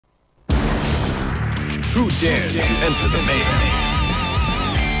Who dares to enter the melee?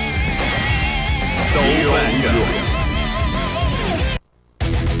 Soul Mango.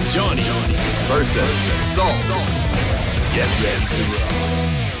 Jonio versus Soul. Get ready to roll.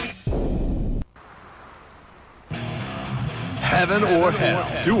 Heaven or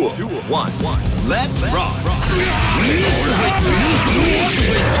hell. Duel 1. Let's rock.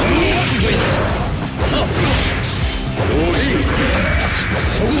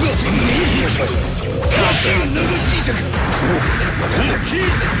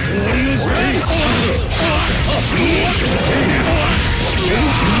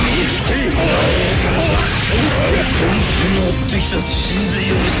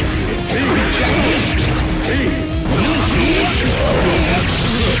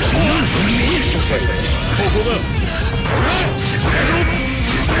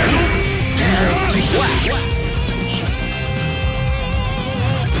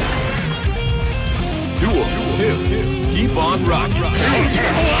 Duel 2. Keep on rocking.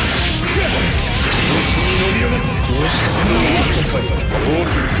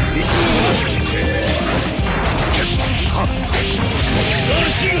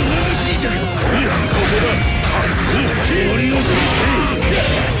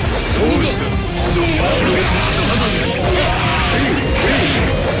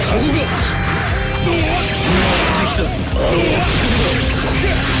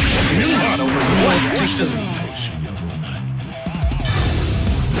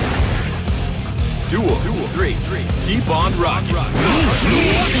 Duel 3. Keep on rocking.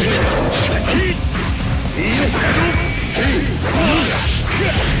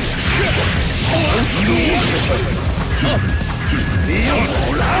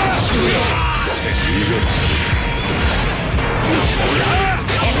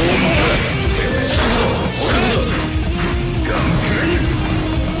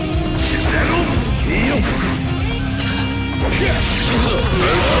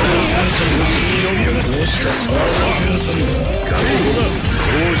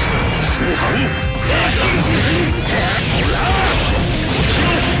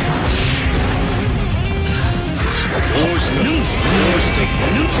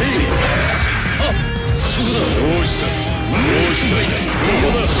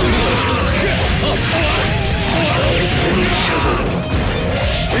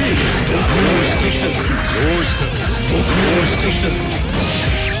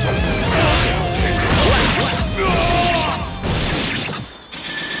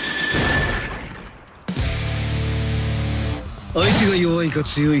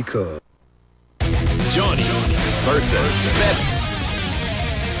 Jonio versus Betty.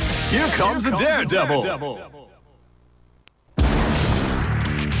 Here comes a daredevil.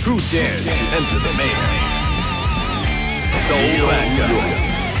 Who dares to enter the melee? Soul Mango.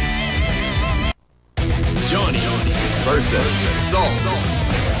 Jonio versus Soul.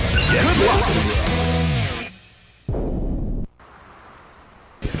 Get locked.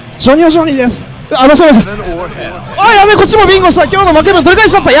 ジョニオジョニーです。あ、間違えました。あ、やべえ、こっちもビンゴした。今日の負け分取り返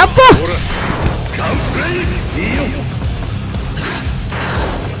しちゃった。やった。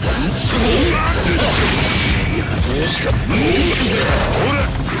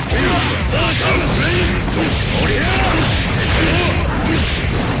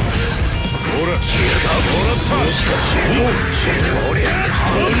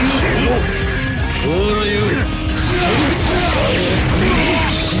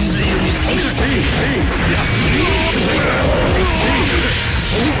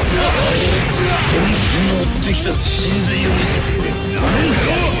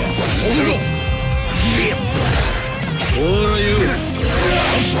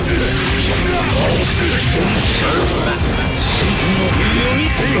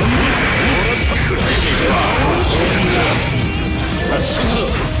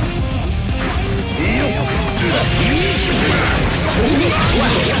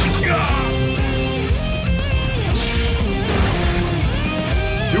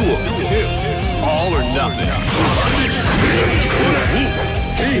Duel 2. All or nothing.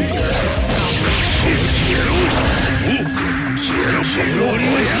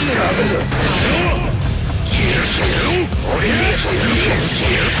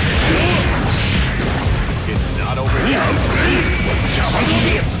 It's not over yet.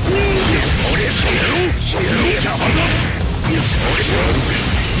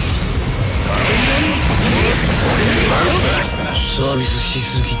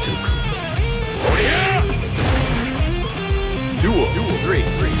 Duel 3.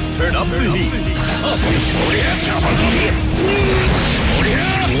 Turn up the heat.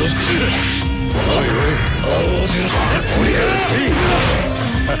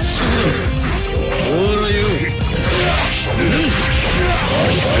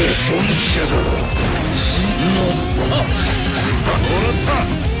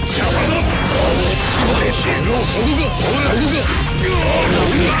 Duel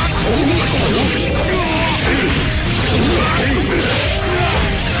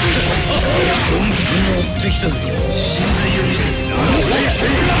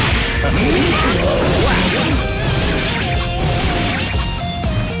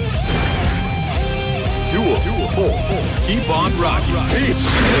 4. Keep on rocking.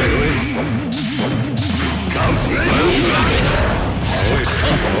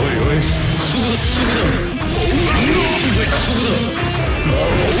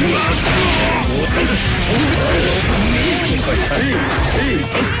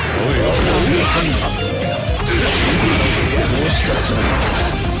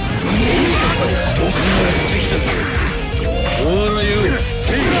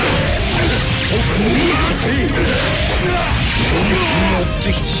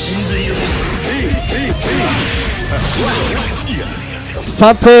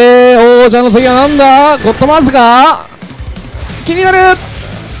さて王者の次はなんだ。ゴッドマウスか気になる。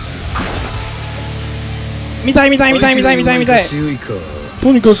見たい見たい見たい見たい見たい見たい。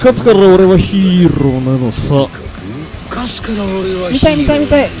とにかく勝つから俺はヒーローなのさ。見たい見たい見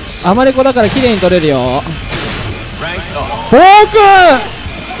たい。アマレコだから綺麗に撮れるよ。ボー君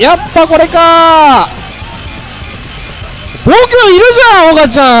やっぱこれか。ボー君いるじゃんオガ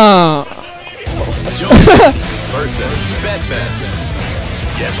ちゃん。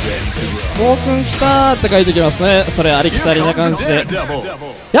ボー君来たーって書いてきますね。それありきたりな感じで。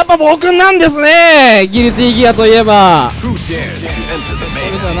やっぱボー君なんですね。ギルティギアといえばそれじ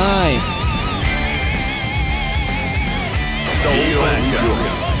ゃない。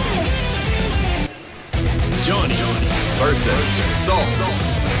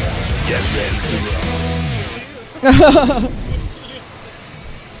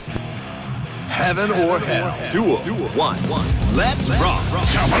Heaven or hell. Duel 1. Let's rock.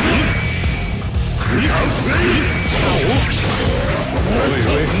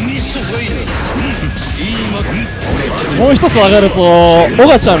 もう一つ上がるとオ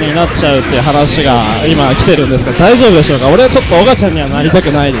ガちゃんになっちゃうっていう話が今来てるんですが大丈夫でしょうか。俺はちょっとオガちゃんにはなりた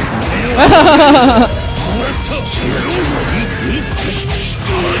くないですね。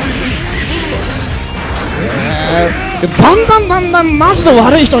だんだんマジで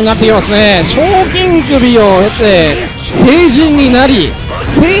悪い人になってきますね。賞金首を経て成人になり、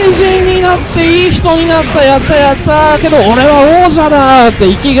成人になっていい人になった。やったやったけど俺は王者だって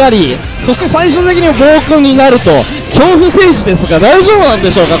生きがり、そして最終的に暴君になると恐怖政治ですが大丈夫なん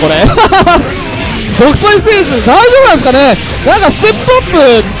でしょうかこれ。独裁政治大丈夫なんですかね。なんかステップアッ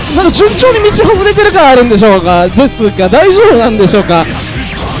プなんか順調に道外れてる感あるんでしょうか。ですが大丈夫なんでしょうか。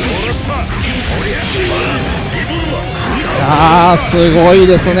すごい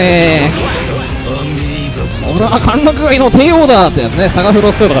ですね。俺は歓楽街の帝王だってやつね。サガフロ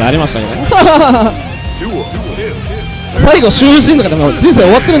2とかでありましたけど最後終身とかでも人生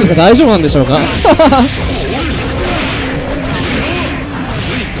終わってるんですが大丈夫なんでしょうか。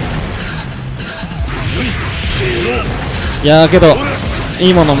いやけどい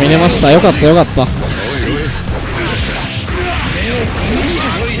いもの見れました。よかったよかった。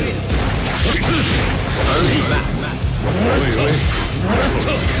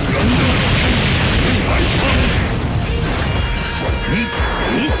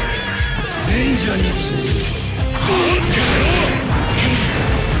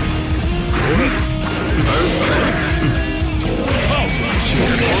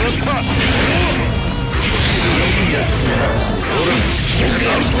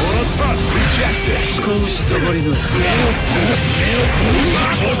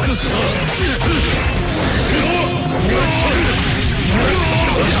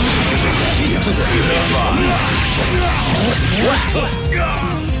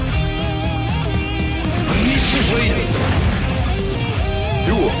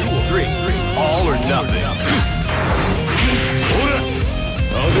Duel 3. All or nothing.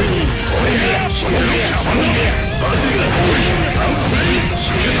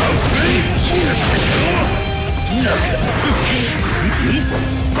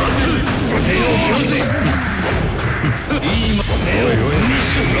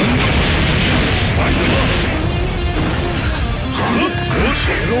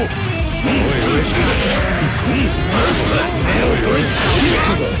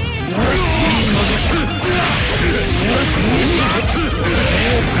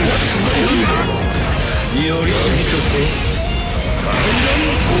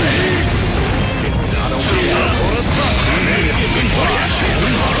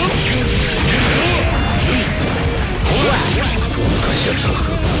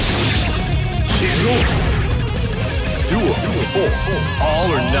 Duel 4.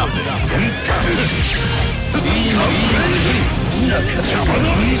 All or nothing.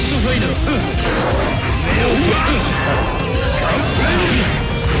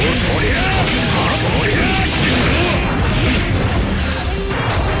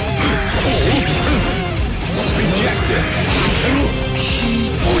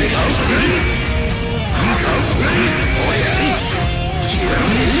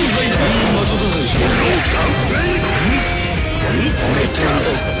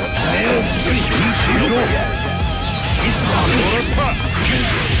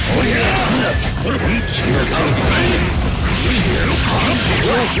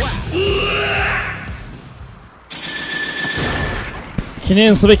 記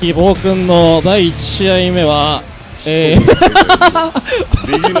念すべき暴君の第1試合目は、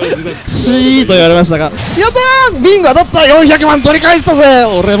C と言われましたが、やったー、ビンゴ当たった、400万取り返したぜ、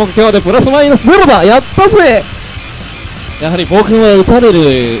俺も今日でプラスマイナスゼロだ、やったぜ。やはり暴君は打たれ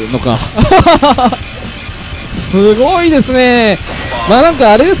るのかすごいですね。まあなん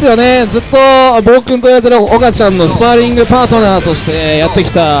かあれですよね、ずっと暴君と言われてる岡ちゃんのスパーリングパートナーとしてやって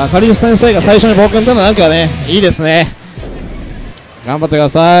きたカリン先生が最初に暴君というのはなんかね、いいですね。頑張ってくだ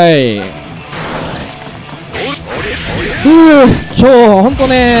さい。今日本当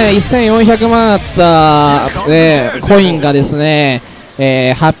ね、1400万あった、コインがですね、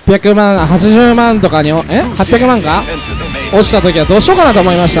800万、80万とかに、800万か落ちた時はどうしようかなと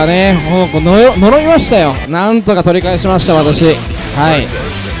思いましたね。もう呪いましたよ。なんとか取り返しました、私。はい。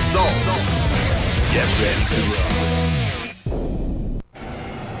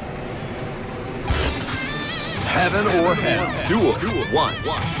Heaven or hell. Duel. One.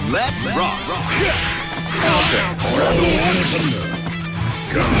 Let's rock.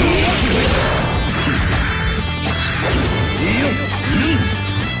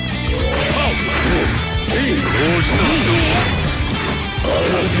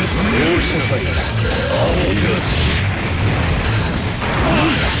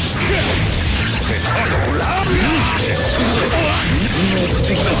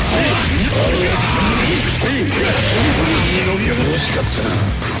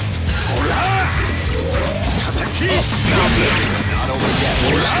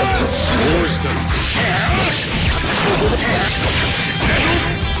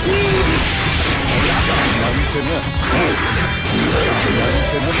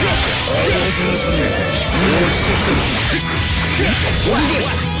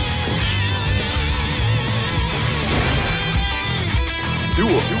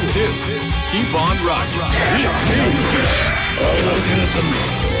 Duel. Two. Keep on rocking.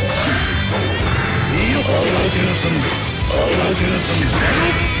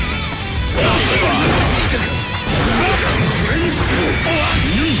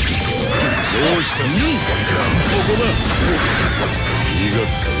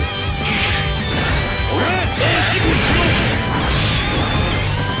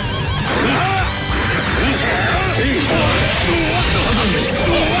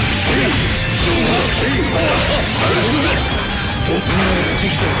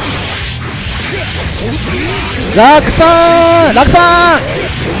ラクさん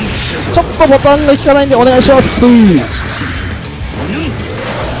ちょっとボタンが効かないんでお願いします。美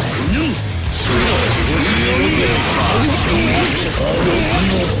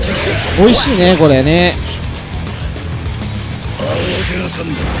味しいねこれね。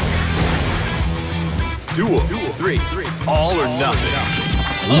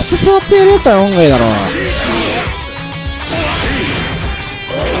椅子座ってやるやつは論外だろ。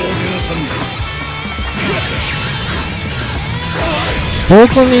暴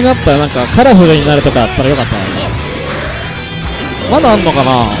君になったらなんかカラフルになるとかあったらよかったのに。まだあんのか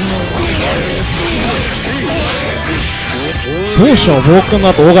な。どうしよう、暴君の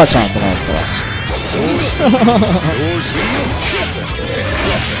後オガちゃんとかだったら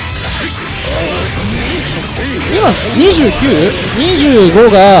今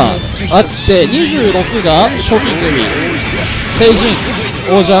 29?25 があって26が賞金組成人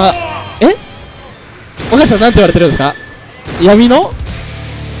王者。お母さんなんて言われてるんですか。闇の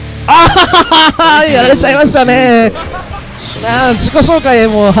やられちゃいましたね。自己紹介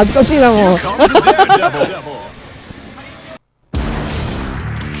もう恥ずかしいなもう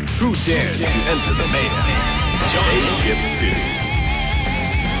Who dares to enter the mayhem? Spaceship 2.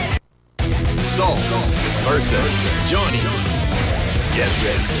 Soul versus Jonio. Get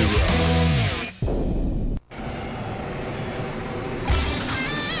ready to roll.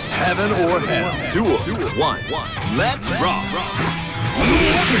 Heaven or hell. Duel. One. Let's rock.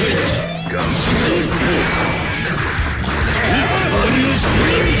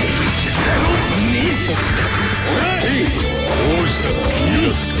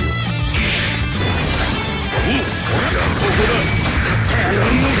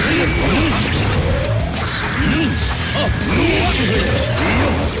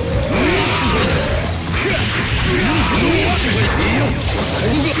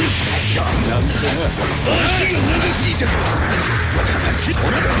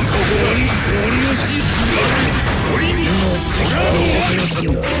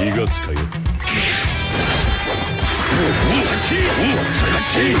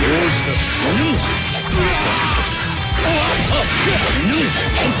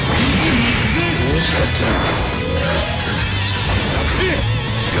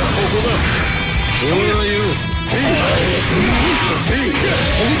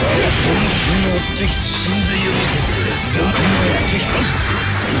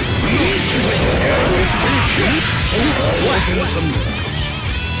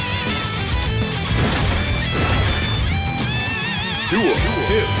 Duel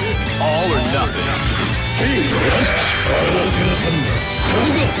 2. All or nothing.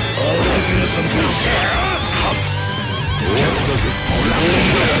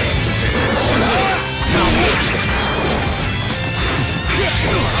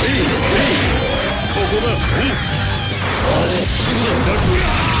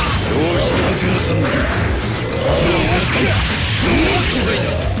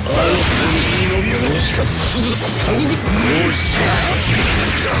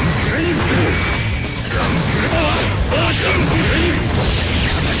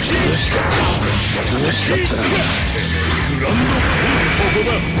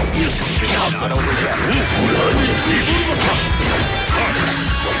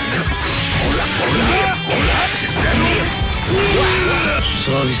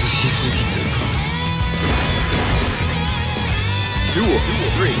 Duel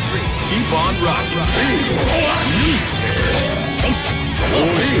 3. Keep on rocking.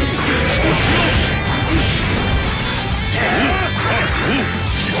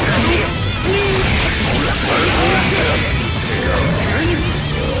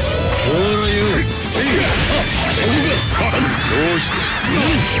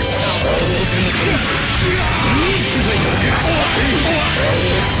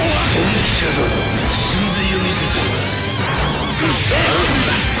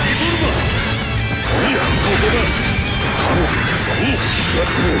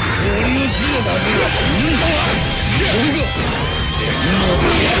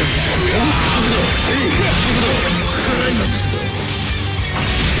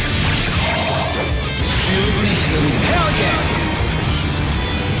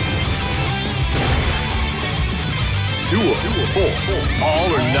 Duel 4.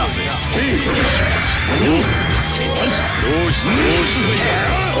 All or nothing.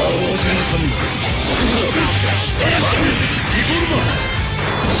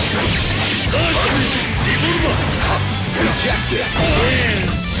 Rejected.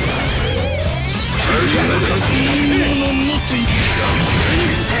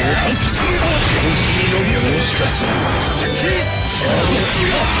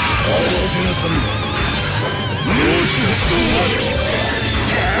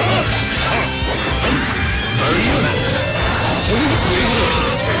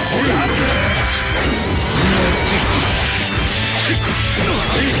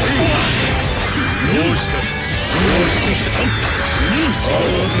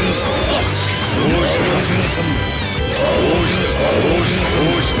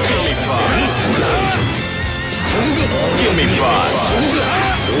 Give me five.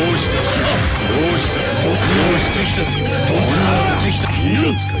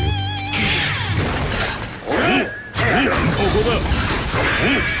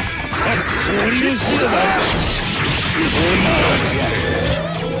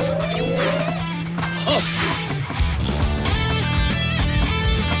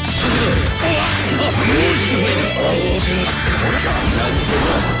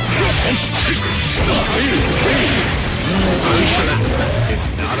 It's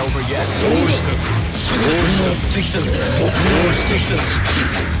not over yet.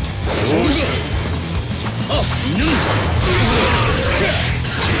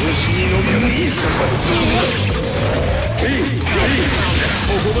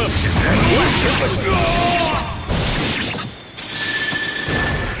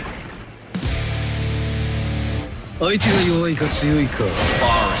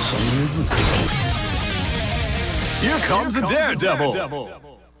 Here comes a daredevil.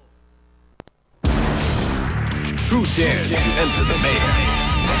 Who dares to enter the mayhem?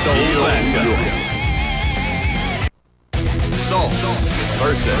 Soul and Soul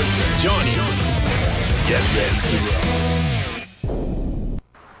versus Jonio. Get ready to roll.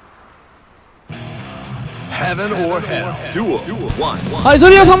 Heaven or hell. Duel 1. はい、ド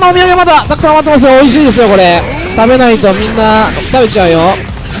リアさんのお土産まだたくさん待ってますよ。美味しいですよこれ。食べないとみんな食べちゃうよ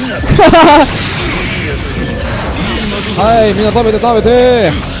はい、みんな食べて食べ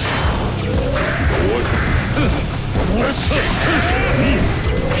て。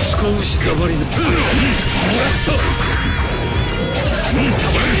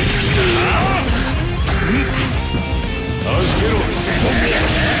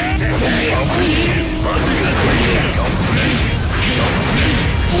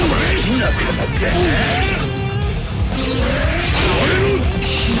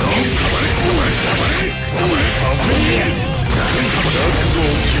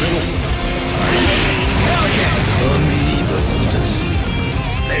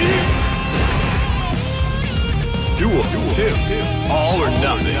Duel 2. All or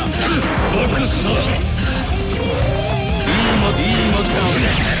nothing.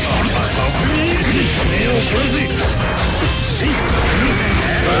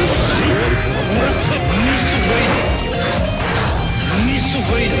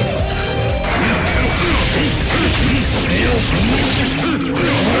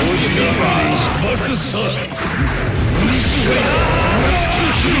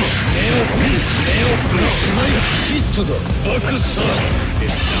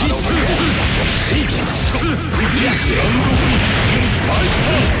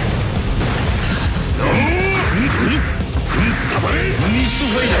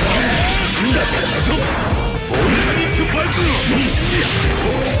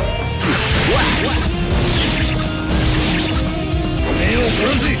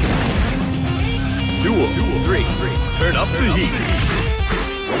 Duel 3. Turn up the heat.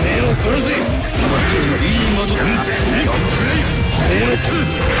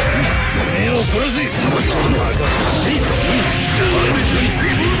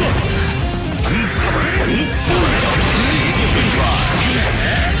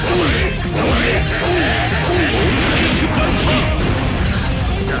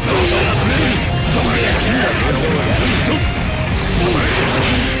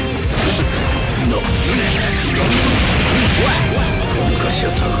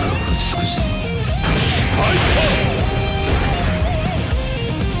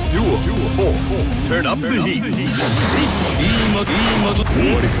 Duel 4. Turn up the heat.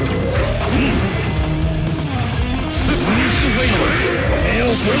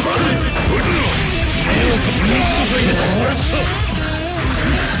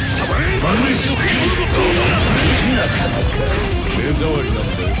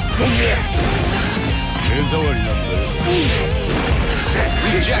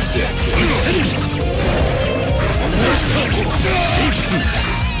 Rejected.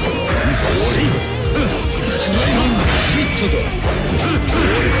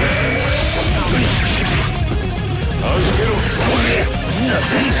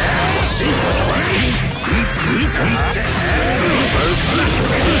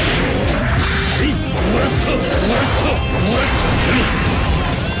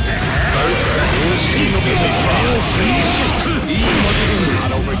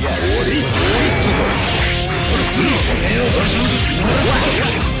 Not over yet.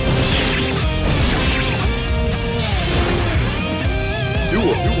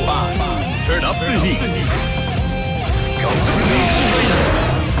 Duel 5. Turn up the heat.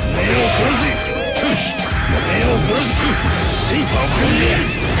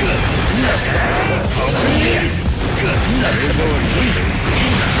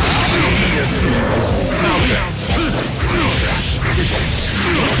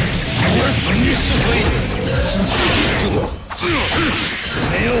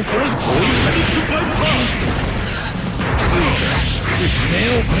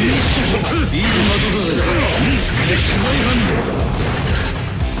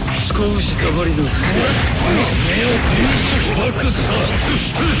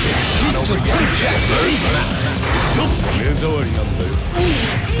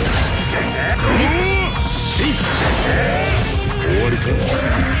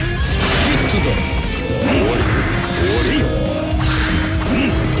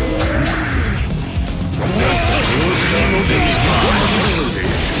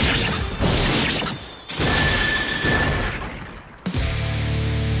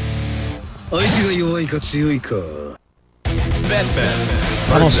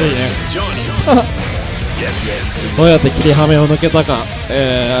楽しいね。どうやって切りはめを抜けたか。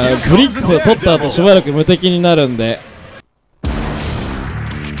ブリックスを取った後しばらく無敵になるんで。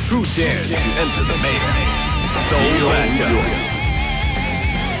Who dares to enter the main?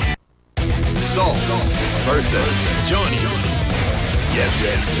 Soul versus Jonio. Get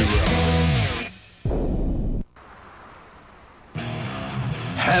ready to roll.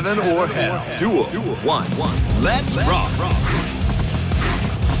 Heaven or hell. Duel 1. Let's rock.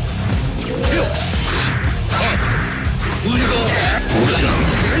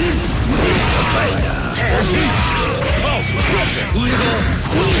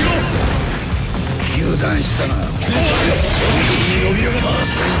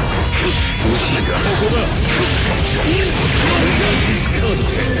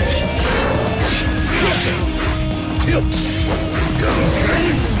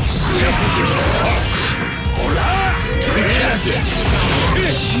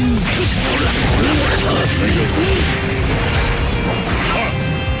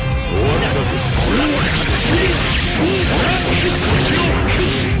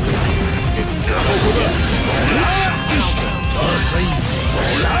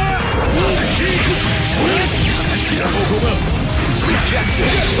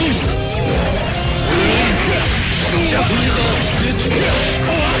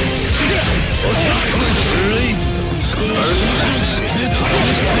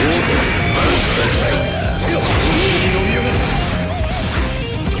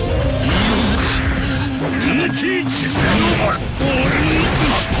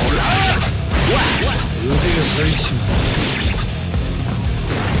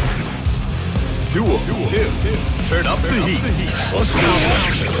 Duel 2. Turn up the heat.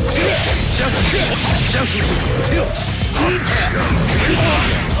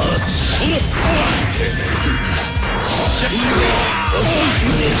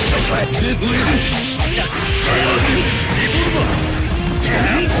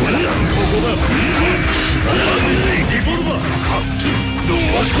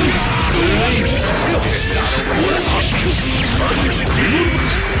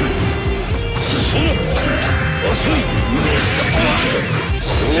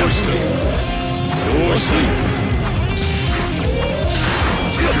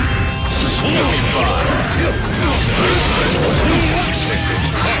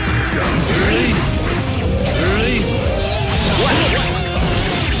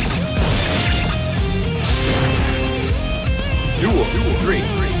 Duel 3.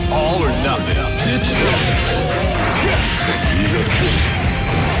 All or nothing.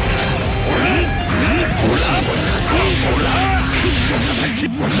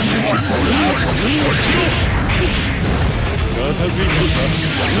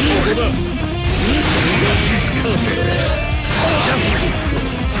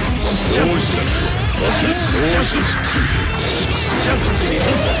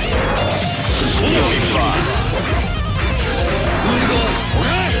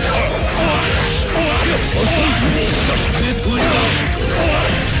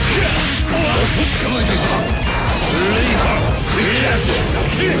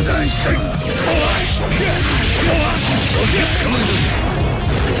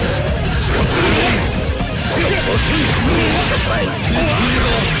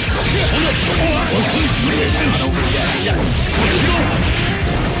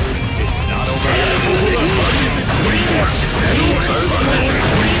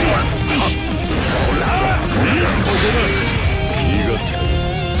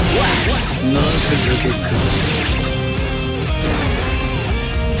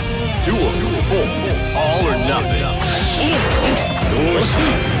 Duel 4. All or nothing.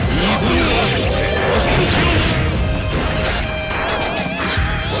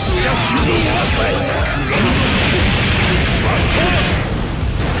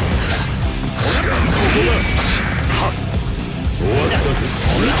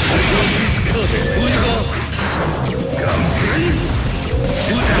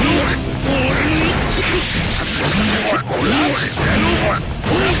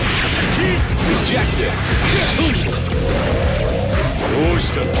 Rejected.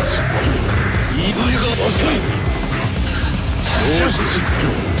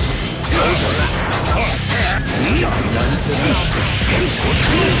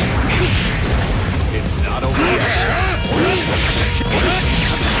 It's not over yet.